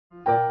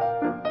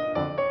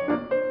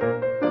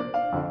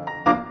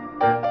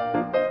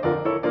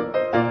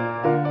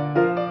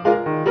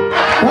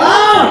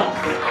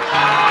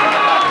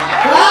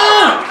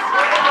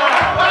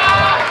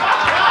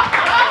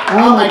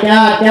Oh my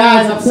God,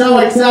 guys, I'm so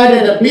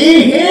excited to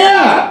be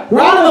here!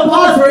 Round of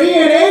applause for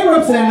Ian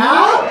Abramson,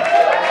 huh?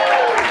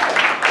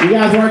 You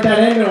guys weren't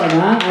that into him,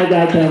 huh? I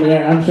got them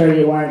here, I'm sure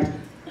you weren't.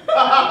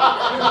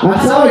 I'm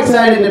so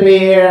excited to be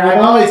here.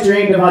 I've always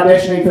dreamed of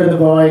auditioning for The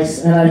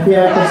Voice, and I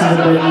feel like this is a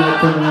big night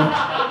for me.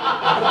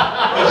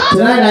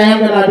 Tonight I am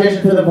going to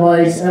audition for The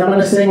Voice, and I'm going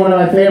to sing one of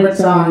my favorite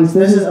songs.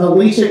 This is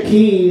Alicia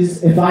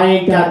Keys' If I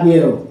Ain't Got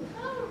You.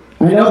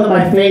 I know that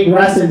my fate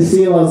rests in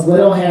CeeLo's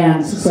little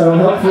hands, so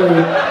hopefully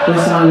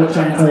this song will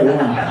translate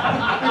well.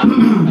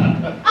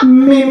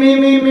 Me, me,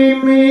 me, me,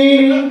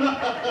 me.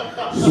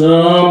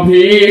 Some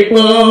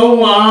people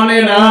want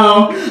it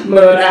all,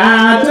 but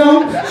I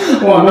don't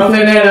want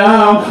nothing at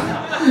all.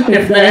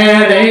 If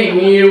that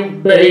ain't you,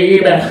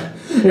 baby.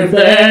 If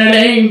that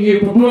ain't you,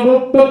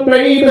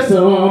 baby.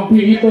 Some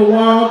people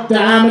want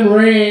diamond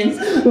rings,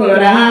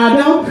 but I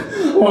don't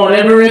want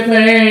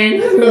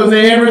everything, cause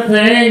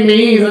everything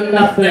means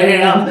nothing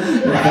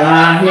if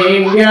I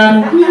ain't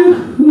got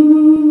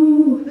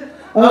you.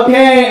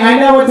 Okay, I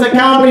know it's a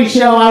comedy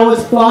show, I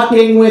was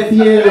fucking with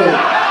you.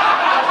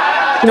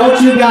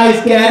 Don't you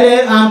guys get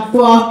it? I'm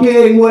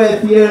fucking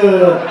with you.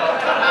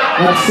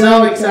 I'm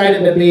so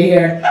excited to be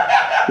here.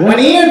 When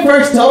Ian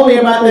first told me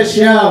about this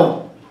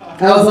show,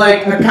 I was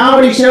like, a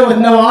comedy show with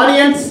no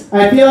audience?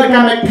 I feel like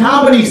I'm at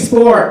Comedy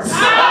Sports.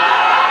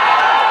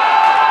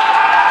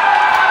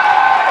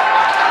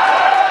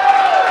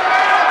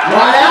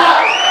 What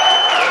up?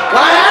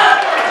 What up?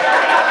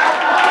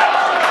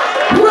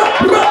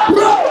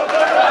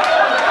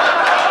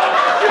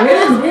 It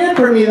is weird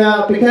for me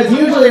though, because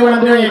usually when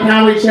I'm doing a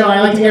comedy show, I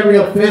like to get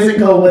real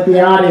physical with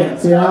the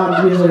audience, you know?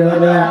 I'm usually really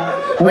like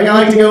that. Like I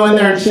like to go in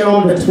there and show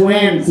them the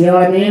twins, you know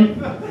what I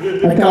mean?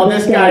 I call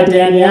this guy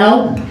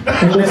Danielle,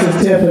 and this is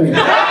Tiffany.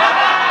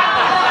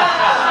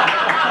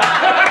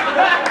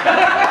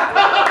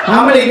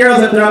 How many girls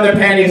have thrown their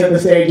panties at the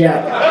stage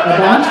yet? A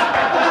bunch?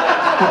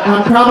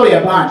 Probably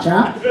a bunch,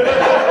 huh?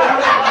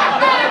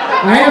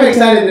 I am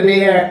excited to be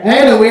here. I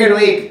had a weird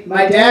week.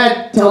 My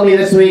dad told me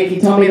this week, he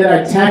told me that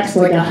I text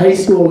like a high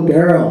school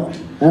girl.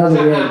 That was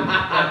weird.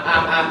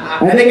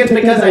 I think it's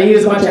because I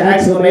use a bunch of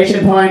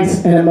exclamation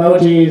points and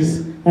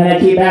emojis, and I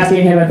keep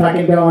asking him if I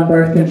can go on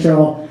birth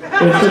control.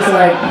 It's just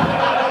like,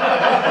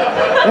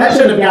 that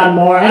should have gotten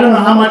more. I don't know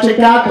how much it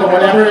got, but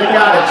whatever it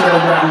got, it should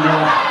have gotten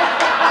more.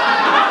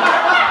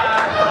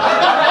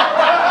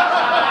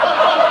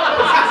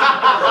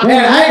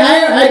 Man,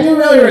 I do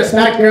really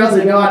respect girls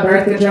that go on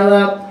birth control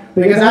though,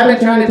 because I've been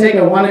trying to take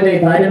a one-a-day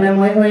vitamin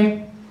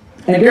lately,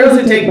 and girls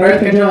that take birth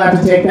control have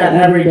to take that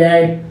every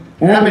day,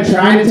 and I've been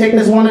trying to take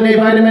this one-a-day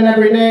vitamin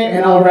every day,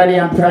 and already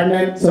I'm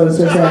pregnant, so it's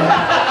just like,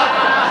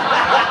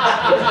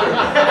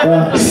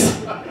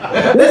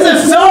 this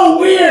is so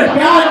weird,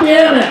 god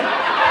damn it!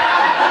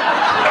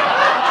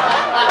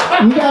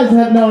 You guys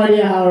have no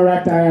idea how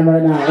erect I am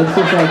right now, it's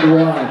just like,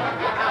 wow.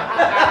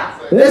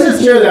 This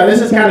is true though, this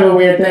is kind of a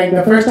weird thing.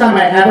 The first time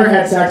I ever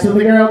had sex with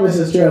a girl, this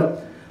is true.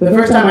 The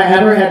first time I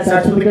ever had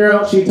sex with a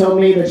girl, she told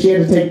me that she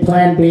had to take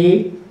Plan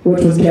B,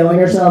 which was killing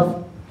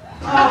herself.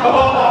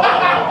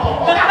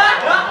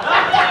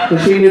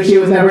 Because she knew she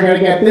was never going to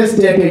get this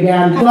dick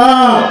again.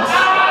 Folks!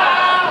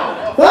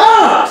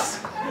 Folks!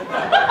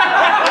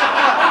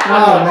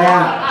 Oh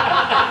man.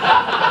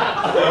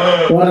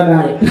 What a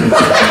night.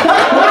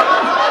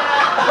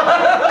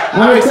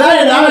 I'm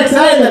excited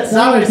that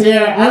summer's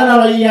here. I don't know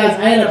about you guys,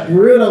 I had a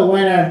brutal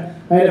winter.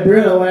 I had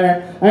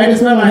to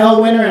spend my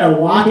whole winter in a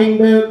walking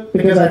boot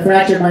because I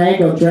fractured my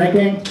ankle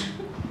drinking.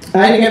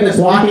 I had to get this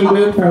walking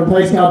boot from a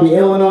place called the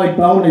Illinois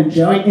Bone and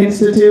Joint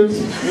Institute.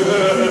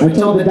 I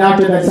told the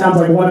doctor that sounds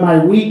like one of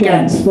my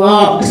weekends,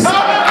 folks.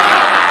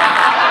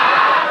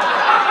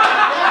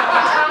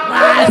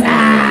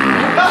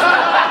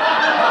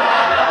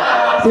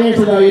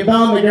 Seriously though, you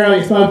bone the girl,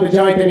 you smoke the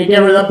joint, then you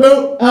give her the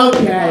boot?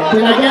 Okay.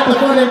 Did I get the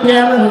foot in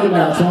camera? Who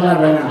knows? We'll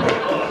never know.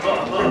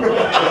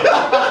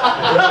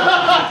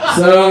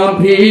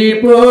 Some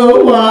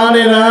people want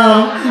it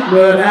all,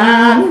 but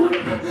I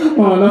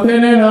want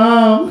nothing at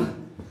all.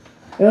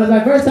 It was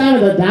my first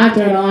time with a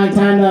doctor in a long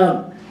time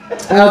though.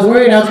 I was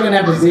worried I was going to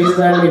have diseases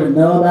I didn't even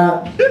know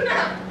about.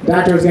 The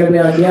doctor was going to be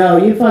like, yo,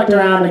 you fucked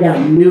around and got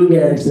Lou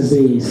Gehrig's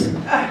disease.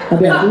 I'd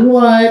be like,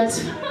 what?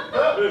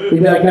 He'd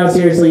be like, no,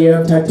 seriously, you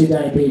have type 2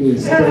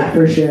 diabetes. I'd be like,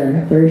 for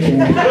sure.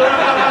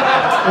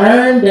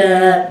 Earned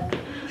it.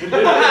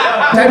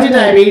 Type 2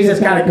 diabetes is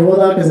kind of cool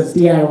though, because it's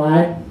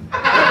DIY.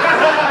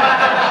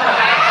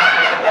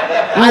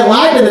 I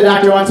lied to the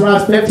doctor once when I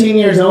was 15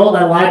 years old.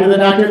 I lied to the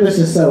doctor. This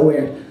is so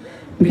weird.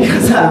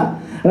 Because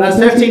when I was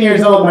 15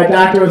 years old, my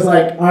doctor was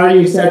like, are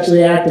you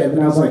sexually active?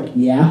 And I was like,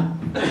 yeah.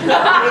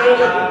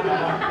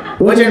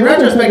 Which in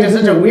retrospect is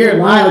such a weird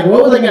lie. Like,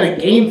 what was I going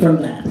to gain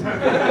from that?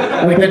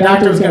 Like, the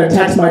doctor was going to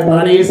text my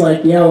buddies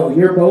like, yo,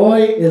 your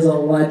boy is a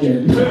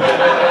legend.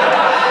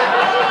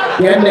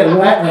 Getting it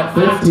wet at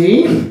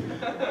 15?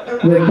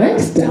 I'm like,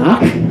 thanks,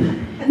 doc.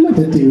 I'm not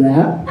to do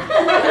that.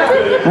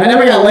 I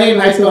never got laid in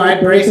high school. I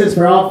had braces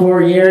for all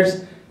 4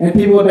 years. and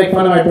people would make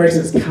fun of my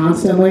braces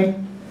constantly.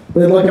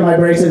 They'd look at my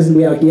braces and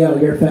be like, yo,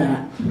 you're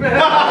fat.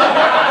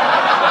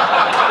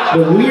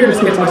 The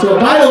weirdest kids in my school.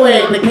 By the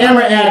way, the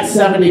camera adds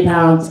 70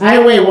 pounds. I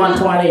weigh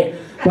 120,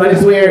 but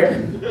it's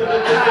weird.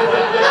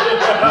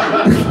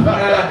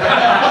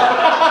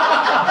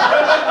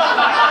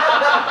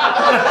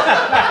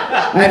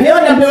 I feel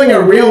like I'm doing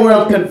a real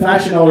world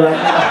confessional right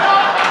now.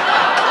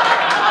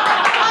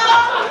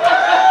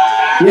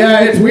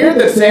 Yeah, it's weird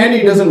that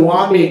Sandy doesn't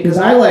want me because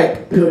I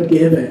like could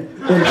give it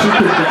and she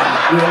could get it,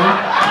 you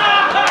know?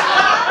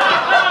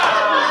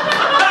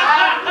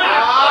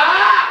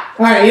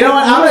 Alright, you know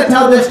what? I'm gonna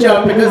tell this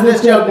joke because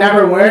this joke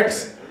never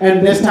works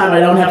and this time I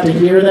don't have to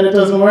hear that it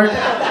doesn't work.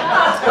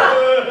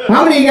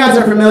 How many of you guys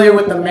are familiar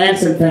with the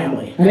Manson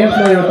family? I am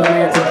familiar with the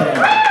Manson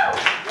family.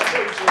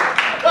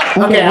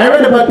 Okay, I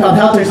read a book called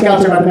Helter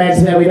Skelter about the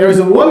Manson family. There was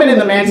a woman in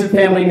the Manson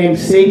family named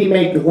Sadie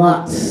Mae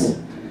Glutz.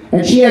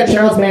 And she had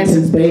Charles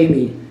Manson's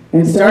baby.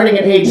 And starting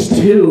at age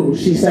 2,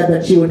 she said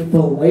that she would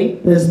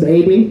fillet this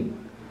baby.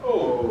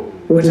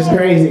 Which is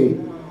crazy.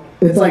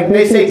 It's like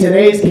they say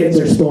today's kids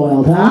are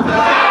spoiled, huh?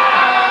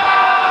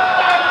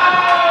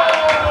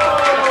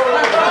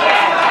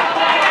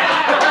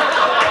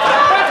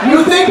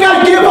 You think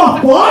I give a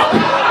fuck?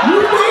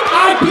 You think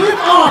I give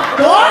a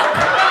fuck?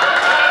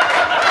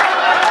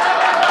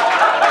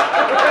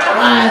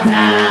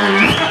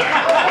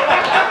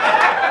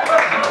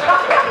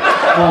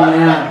 Oh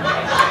man.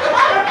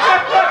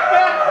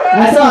 I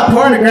saw a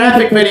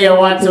pornographic video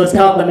once. It was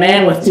called The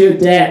Man with Two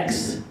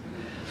Dicks.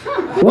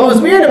 What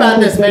was weird about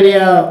this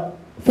video,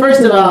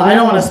 first of all, I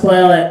don't want to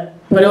spoil it,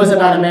 but it was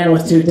about a man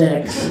with 2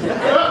 dicks.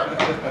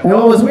 And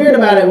what was weird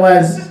about it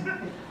was,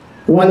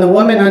 when the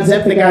woman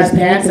unzipped the guy's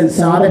pants and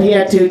saw that he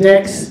had 2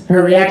 dicks,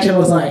 her reaction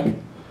was like,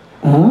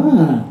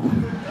 ah.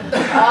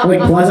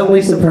 Like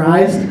pleasantly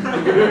surprised.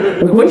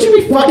 Like, wouldn't you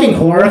be fucking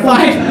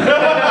horrified?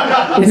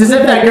 It's as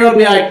if that girl would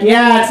be like,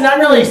 yeah, it's not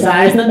really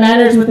size that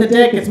matters with the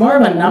dick, it's more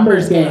of a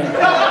numbers game.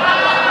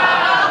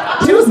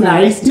 2's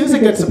nice, 2's a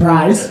good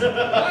surprise.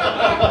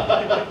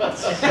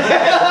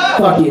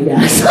 Fuck you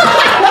guys.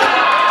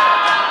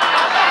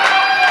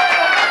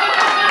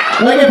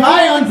 Like if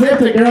I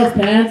unzipped a girl's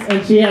pants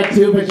and she had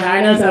 2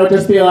 vaginas, I would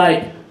just be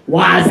like,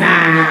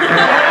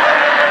 wazza!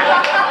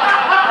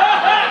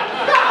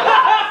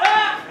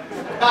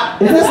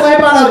 Is this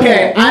light on?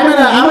 Okay, I'm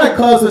gonna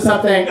close with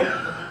something.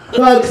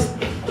 Folks,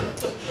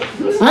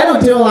 I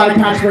don't do a lot of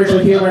controversial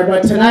humor,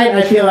 but tonight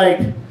I feel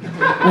like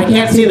I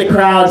can't see the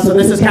crowd, so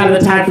this is kind of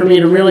the time for me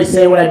to really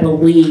say what I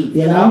believe,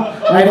 you know?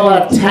 I have a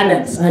lot of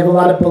tenets, I have a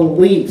lot of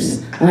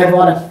beliefs, I have a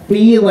lot of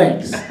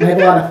feelings,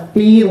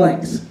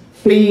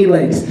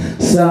 feelings.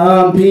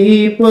 Some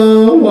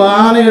people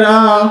want it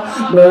all,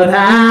 but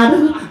I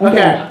don't.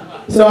 Okay,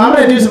 so I'm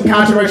gonna do some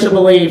controversial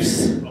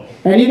beliefs.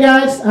 And you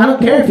guys, I don't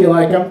care if you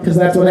like them, because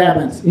that's what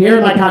happens. Here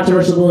are my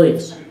controversial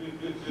beliefs.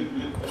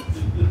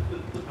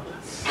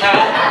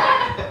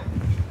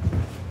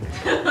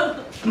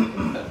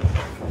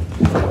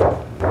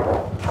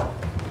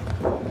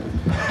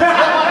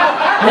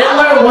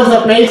 Hitler was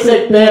a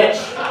basic bitch.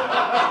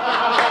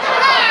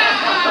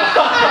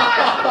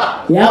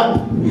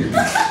 Yep.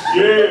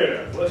 Yeah.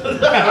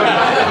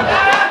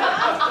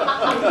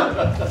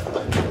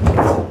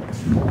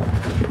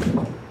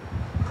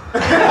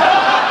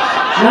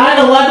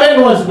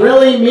 9/11 was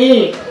really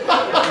mean.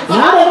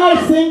 Not a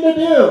nice thing to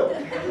do.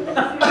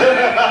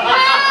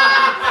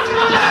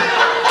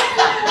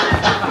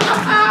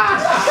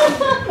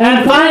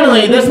 And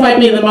finally, this might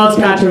be the most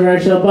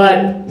controversial,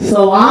 but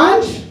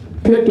Solange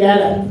could get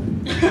it.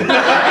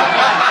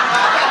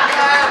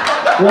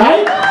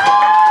 Right?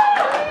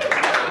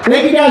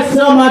 Thank you guys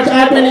so much.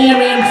 I've been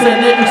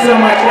Abramson. Thank you so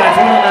much, guys.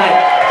 What a night.